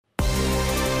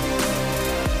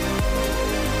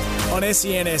on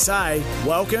SENSA,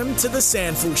 welcome to the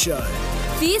Sanfl Show.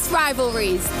 Fierce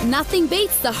rivalries. Nothing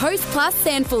beats the Host Plus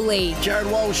Sanfl League. Jared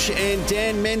Walsh and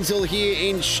Dan Menzel here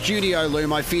in studio, Lou.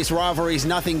 My fierce rivalries.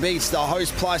 Nothing beats the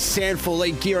Host Plus Sanfl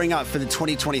League, gearing up for the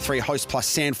 2023 Host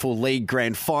Plus Sanfl League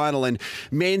Grand Final. And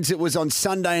Menz, it was on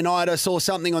Sunday night. I saw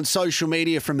something on social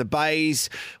media from the Bays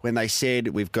when they said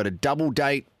we've got a double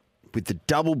date with the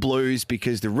Double Blues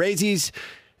because the Reeves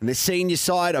and the senior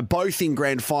side are both in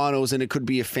grand finals, and it could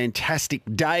be a fantastic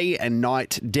day and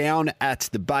night down at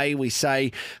the Bay. We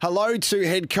say hello to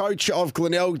head coach of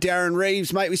Glenelg, Darren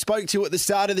Reeves. Mate, we spoke to you at the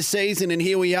start of the season, and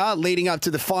here we are leading up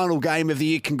to the final game of the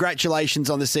year.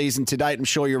 Congratulations on the season to date. I'm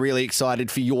sure you're really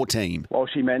excited for your team.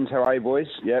 Walshy Menz, how are you, boys?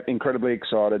 Yep, incredibly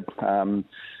excited.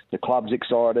 The club's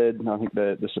excited. I think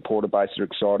the supporter base are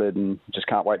excited, and just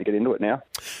can't wait to get into it now.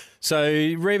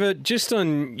 So, Reva, just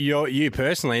on you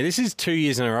personally, this is 2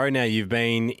 years in a row now you've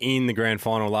been in the grand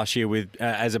final last year with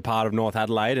as a part of North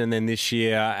Adelaide, and then this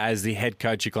year as the head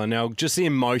coach at Glenelg. Just the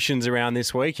emotions around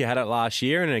this week. You had it last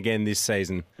year and again this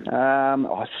season.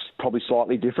 It's probably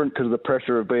slightly different because of the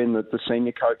pressure of being the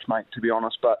senior coach, mate, to be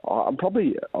honest. But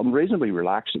I'm reasonably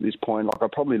relaxed at this point. Like, I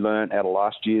probably learned out of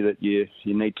last year that you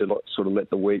need to sort of let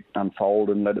the week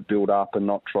unfold and let it build up and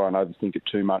not try and overthink it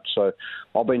too much. So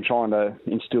I've been trying to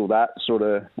instill that sort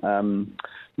of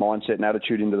mindset and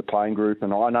attitude into the playing group,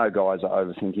 and I know guys are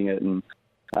overthinking it, and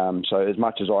so as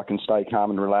much as I can stay calm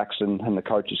and relaxed, and the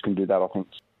coaches can do that, I think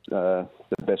the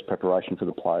best preparation for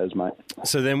the players, mate.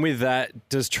 So then with that,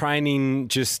 does training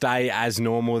just stay as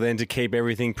normal then to keep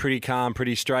everything pretty calm,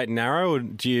 pretty straight and narrow, or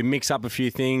do you mix up a few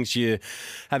things? Do you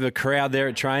have a crowd there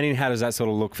at training? How does that sort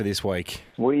of look for this week?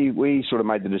 We sort of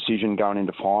made the decision going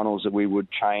into finals that we would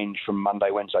change from Monday,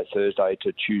 Wednesday, Thursday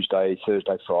to Tuesday,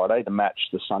 Thursday, Friday to match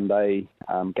the Sunday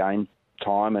game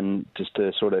time, and just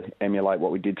to sort of emulate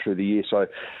what we did through the year. So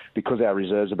because our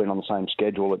reserves have been on the same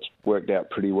schedule, it's worked out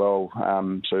pretty well.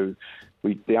 So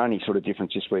the only sort of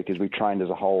difference this week is we trained as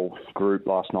a whole group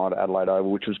last night at Adelaide Oval,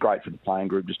 which was great for the playing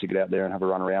group just to get out there and have a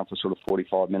run around for sort of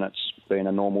 45 minutes, being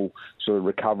a normal sort of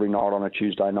recovery night on a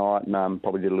Tuesday night, and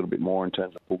probably did a little bit more in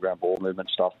terms of full ground ball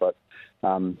movement stuff. But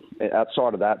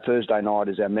outside of that, Thursday night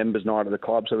is our members' night of the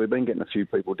club, so we've been getting a few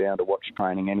people down to watch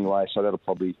training anyway, so that'll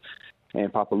probably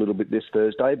amp up a little bit this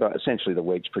Thursday, but essentially the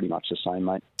week's pretty much the same,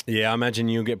 mate. Yeah, I imagine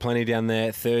you'll get plenty down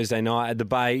there Thursday night at the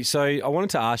Bay. So I wanted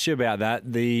to ask you about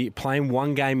that. The playing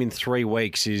one game in 3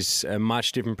 weeks is a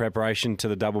much different preparation to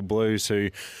the Double Blues, who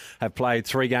have played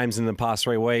 3 games in the past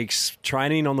 3 weeks.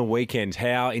 Training on the weekend,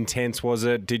 how intense was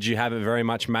it? Did you have it very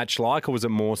much match-like, or was it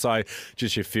more so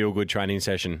just your feel-good training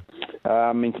session?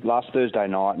 Last Thursday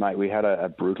night, mate, we had a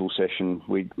brutal session.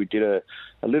 We did a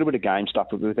little bit of game stuff,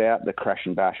 but without the crash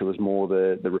and bash. It was more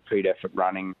the repeat effort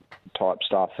running type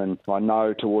stuff. And I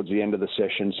know towards the end of the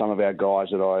session, some of our guys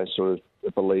that I sort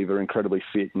of believe are incredibly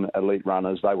fit and elite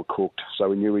runners, they were cooked. So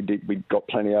we knew we got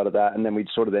plenty out of that. And then we'd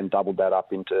sort of then doubled that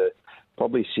up into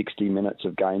probably 60 minutes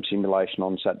of game simulation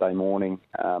on Saturday morning,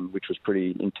 which was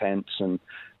pretty intense. And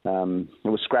it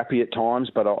was scrappy at times,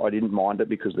 but I didn't mind it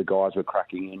because the guys were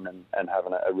cracking in and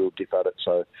having a real dip at it.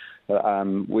 So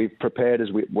we've prepared as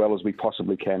well as we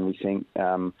possibly can, we think.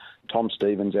 Tom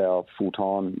Stevens, our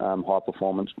full-time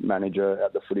high-performance manager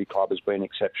at the footy club, has been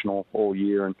exceptional all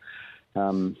year, and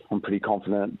I'm pretty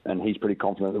confident, and he's pretty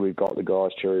confident that we've got the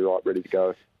guys cherry ripe ready to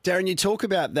go. Darren, you talk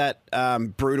about that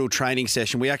brutal training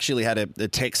session. We actually had a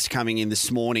text coming in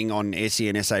this morning on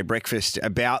SENSA Breakfast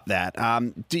about that.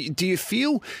 Do you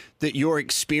feel that your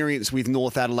experience with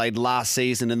North Adelaide last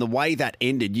season and the way that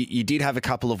ended, you did have a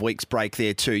couple of weeks break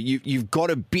there too. You've got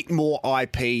a bit more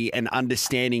IP and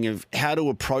understanding of how to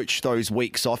approach those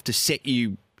weeks off to set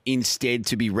you instead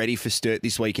to be ready for Sturt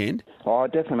this weekend? Oh,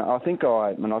 definitely. I think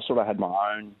I sort of had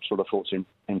my own sort of thoughts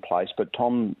in place, but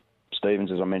Tom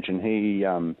Stevens, as I mentioned,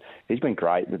 he's been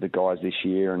great with the guys this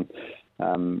year, and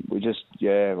I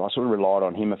sort of relied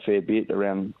on him a fair bit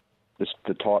around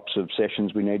the types of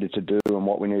sessions we needed to do and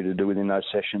what we needed to do within those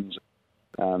sessions.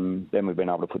 Then we've been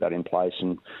able to put that in place.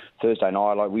 And Thursday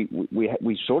night, like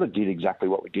we sort of did exactly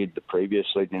what we did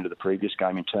leading into the previous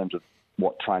game in terms of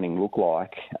what training looked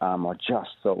like. I just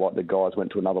felt like the guys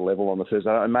went to another level on the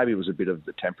Thursday night, and maybe it was a bit of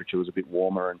the temperature was a bit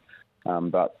warmer,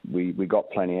 but we got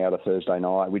plenty out of Thursday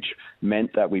night, which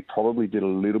meant that we probably did a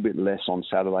little bit less on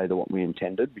Saturday than what we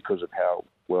intended because of how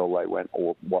well they went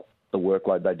or what the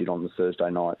workload they did on the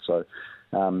Thursday night. So,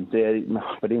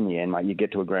 but in the end, mate, you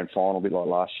get to a grand final a bit like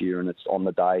last year and it's on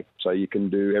the day. So you can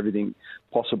do everything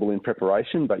possible in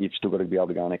preparation, but you've still got to be able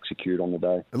to go and execute on the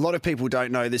day. A lot of people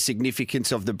don't know the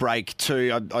significance of the break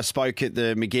too. I spoke at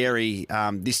the McGarry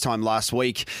this time last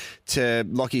week to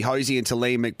Lockie Hosey and to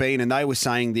Liam McBean, and they were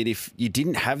saying that if you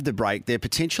didn't have the break, there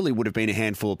potentially would have been a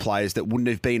handful of players that wouldn't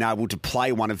have been able to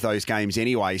play one of those games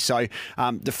anyway. So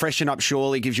the freshen up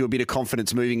surely gives you a bit of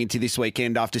confidence moving into this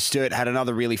weekend after Sturt had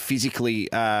another really physically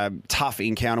tough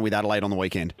encounter with Adelaide on the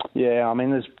weekend. Yeah, I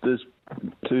mean, there's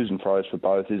twos and fros for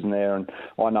both, isn't there? And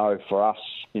I know for us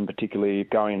in particular,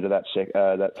 going into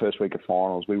that first week of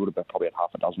finals, we would have probably had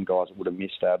half a dozen guys that would have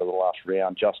missed out of the last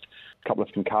round. Just a couple of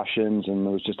concussions, and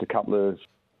there was just a couple of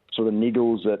sort of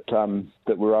niggles that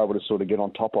we were able to sort of get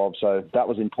on top of. So that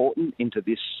was important into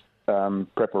this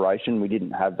preparation. We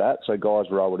didn't have that, so guys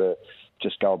were able to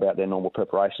just go about their normal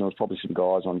preparation. There was probably some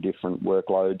guys on different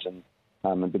workloads and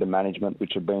a bit of management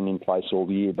which have been in place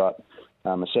all year, but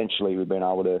essentially we've been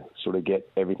able to sort of get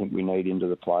everything we need into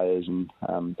the players, and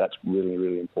that's really,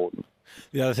 really important.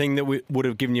 The other thing that would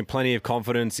have given you plenty of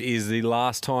confidence is the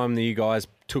last time that you guys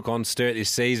took on Sturt this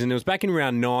season. It was back in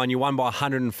round 9. You won by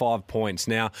 105 points.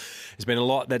 Now, there's been a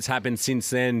lot that's happened since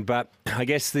then, but I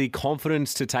guess the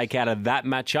confidence to take out of that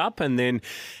matchup, and then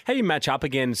how you match up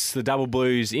against the Double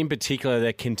Blues, in particular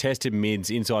their contested mids,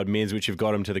 inside mids, which have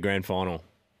got them to the grand final.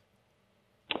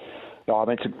 I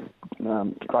mean,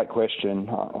 it's a great question.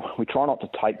 We try not to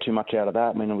take too much out of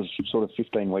that. I mean, it was sort of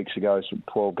 15 weeks ago,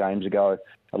 12 games ago.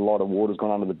 A lot of water's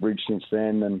gone under the bridge since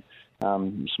then, and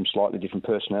some slightly different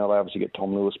personnel. They obviously get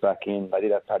Tom Lewis back in. They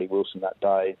did have Paddy Wilson that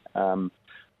day. I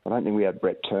don't think we had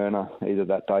Brett Turner either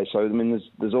that day. So, I mean,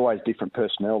 there's always different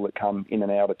personnel that come in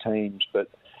and out of teams, but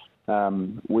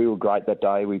we were great that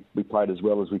day. We played as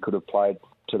well as we could have played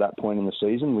to that point in the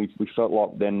season. We felt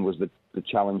like then was the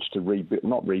challenge to rebuild,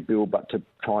 not rebuild, but to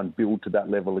try and build to that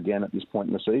level again at this point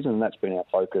in the season, and that's been our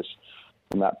focus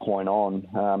from that point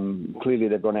on. Clearly,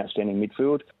 they've got an outstanding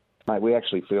midfield. Mate, we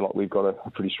actually feel like we've got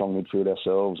a pretty strong midfield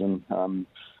ourselves, and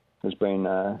there's been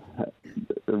a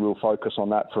real focus on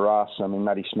that for us. I mean,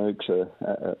 Matty Snook's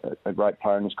a great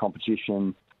player in this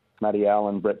competition. Matty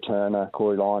Allen, Brett Turner,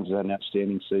 Corey Lyons has had an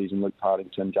outstanding season, Luke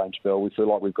Partington, James Bell. We feel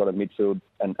like we've got a midfield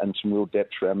and some real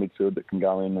depth for our midfield that can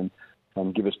go in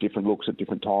and give us different looks at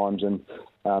different times. And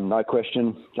no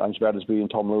question, James Battersby and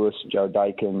Tom Lewis, Joe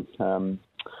Dakin,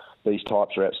 these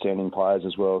types are outstanding players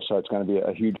as well. So it's going to be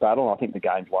a huge battle. I think the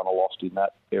game's won or lost in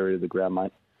that area of the ground,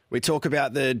 mate. We talk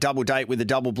about the double date with the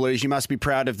Double Blues. You must be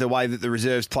proud of the way that the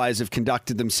reserves players have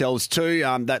conducted themselves too.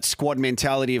 That squad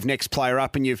mentality of next player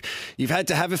up, and you've had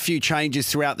to have a few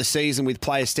changes throughout the season with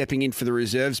players stepping in for the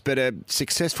reserves. But a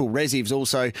successful reserves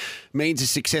also means a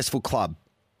successful club.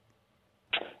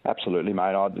 Absolutely,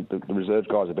 mate. The reserves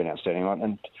guys have been outstanding,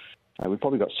 and we've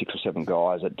probably got 6 or 7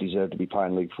 guys that deserve to be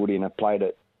playing league footy and have played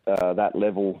at that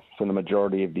level for the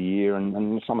majority of the year.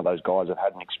 And some of those guys have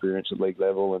had an experience at league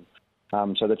level, and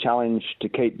so the challenge to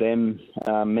keep them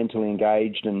mentally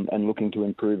engaged and looking to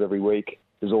improve every week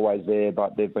is always there,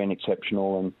 but they've been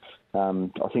exceptional.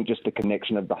 And I think just the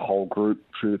connection of the whole group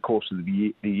through the course of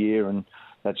the year, and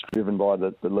that's driven by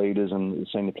the leaders and the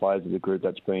senior players of the group,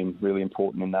 that's been really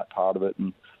important in that part of it.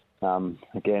 And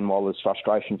again, while there's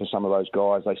frustration for some of those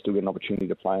guys, they still get an opportunity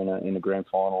to play in a grand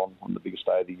final on the biggest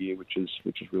day of the year, which is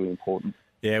really important.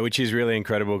 Yeah, which is really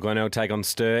incredible. Glenelg take on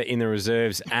Sturt in the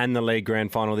reserves and the league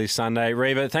grand final this Sunday.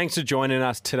 Reva, thanks for joining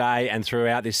us today and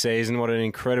throughout this season. What an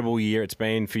incredible year it's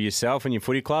been for yourself and your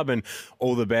footy club, and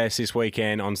all the best this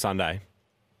weekend on Sunday.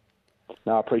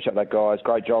 No, I appreciate that, guys.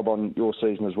 Great job on your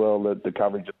season as well. The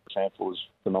coverage of the Sanfl was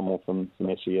phenomenal from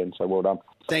SEN, so well done.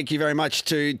 Thank you very much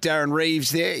to Darren Reeves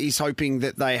there. He's hoping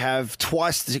that they have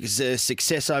twice the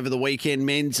success over the weekend,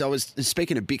 men's. I was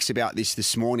speaking to Bix about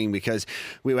this morning because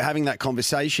we were having that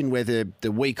conversation whether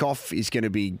the week off is going to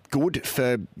be good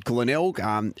for Glenelg.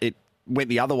 It went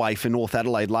the other way for North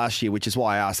Adelaide last year, which is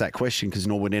why I asked that question, because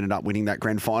Norwood ended up winning that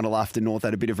grand final after North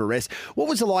had a bit of a rest. What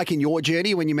was it like in your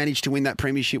journey when you managed to win that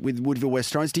premiership with Woodville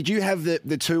West Drones? Did you have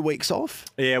the 2 weeks off?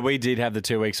 Yeah, we did have the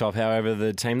 2 weeks off. However,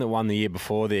 the team that won the year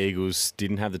before, the Eagles,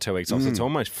 didn't have the 2 weeks off. So it's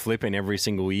almost flipping every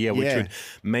single year, which would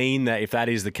mean that if that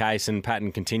is the case and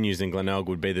pattern continues, then Glenelg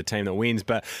would be the team that wins.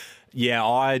 But yeah,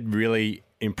 I really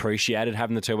appreciated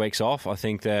having the 2 weeks off. I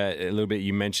think that a little bit,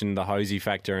 you mentioned the Hosey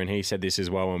factor, and he said this as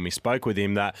well when we spoke with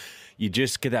him, that you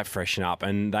just get that freshen up.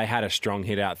 And they had a strong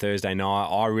hit out Thursday night.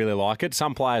 I really like it.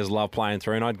 Some players love playing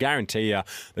through, and I'd guarantee you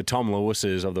the Tom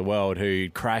Lewises of the world who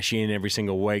crash in every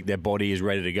single week, their body is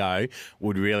ready to go,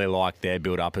 would really like their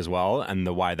build-up as well and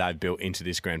the way they've built into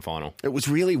this grand final. It was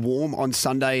really warm on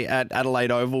Sunday at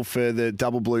Adelaide Oval for the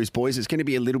Double Blues boys. It's going to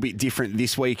be a little bit different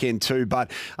this weekend too,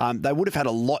 but they would have had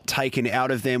a lot taken out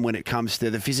lot of them when it comes to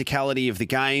the physicality of the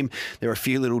game. There are a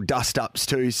few little dust-ups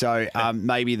too, so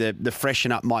maybe the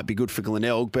freshen up might be good for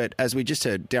Glenelg. But as we just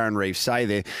heard Darren Reeves say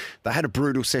there, they had a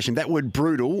brutal session. That word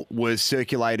brutal was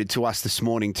circulated to us this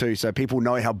morning too, so people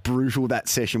know how brutal that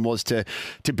session was to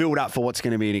build up for what's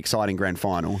going to be an exciting grand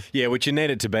final. Yeah, which you need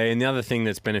it to be. And the other thing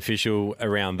that's beneficial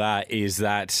around that is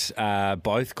that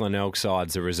both Glenelg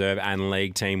sides, the reserve and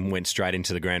league team, went straight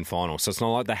into the grand final. So it's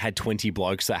not like they had 20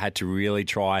 blokes that had to really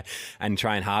try and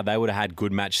train hard. They would have had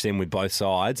good match sim with both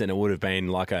sides, and it would have been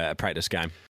like a practice game.